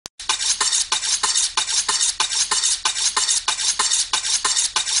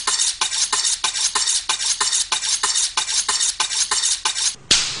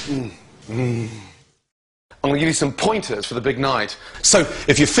you some pointers for the big night. So,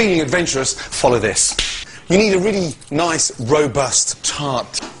 if you're feeling adventurous, follow this. You need a really nice, robust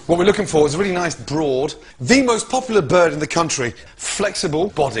tart. What we're looking for is a really nice, broad, the most popular bird in the country, flexible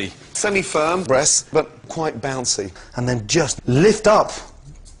body, semi-firm breasts, but quite bouncy. And then just lift up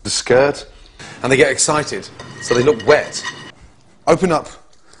the skirt, and they get excited, so they look wet. Open up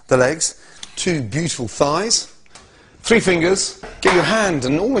the legs, 2 beautiful thighs, 3 fingers. Get your hand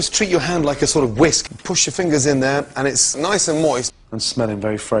and almost treat your hand like a sort of whisk. Push your fingers in there, and it's nice and moist and smelling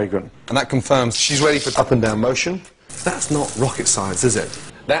very fragrant. And that confirms she's ready for up and down motion. That's not rocket science, is it?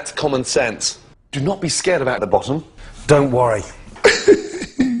 That's common sense. Do not be scared about the bottom. Don't worry.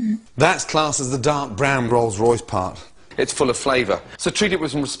 That's classed as the dark brown Rolls-Royce part. It's full of flavour. So treat it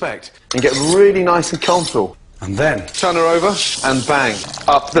with some respect and get really nice and comfortable. And then turn her over and bang,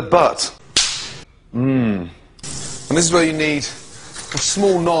 up the butt. And this is where you need a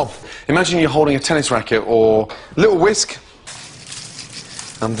small knob. Imagine you're holding a tennis racket or a little whisk.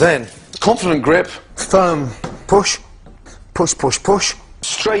 And then confident grip, firm push, push, push, push.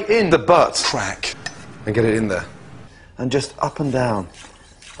 Straight in the butt. Crack. And get it in there. And just up and down.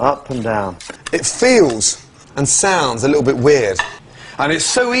 Up and down. It feels and sounds a little bit weird. And it's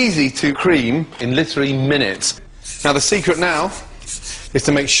so easy to cream in literally minutes. Now the secret now is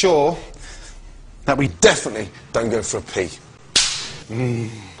to make sure that we definitely don't go for a pee.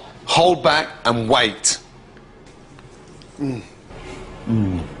 Hold back and wait. And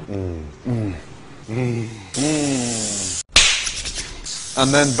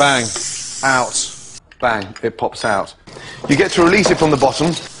then bang, out, bang, it pops out. You get to release it from the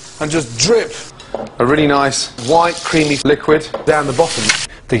bottom and just drip a really nice white creamy liquid down the bottom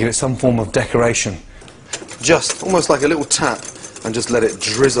to give it some form of decoration. Just almost like a little tap and just let it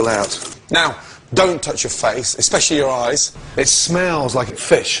drizzle out. Now, don't touch your face, especially your eyes. It smells like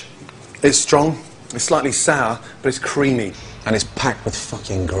fish. It's strong, it's slightly sour, but it's creamy. And it's packed with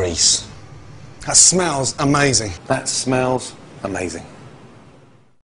fucking grease. That smells amazing. That smells amazing.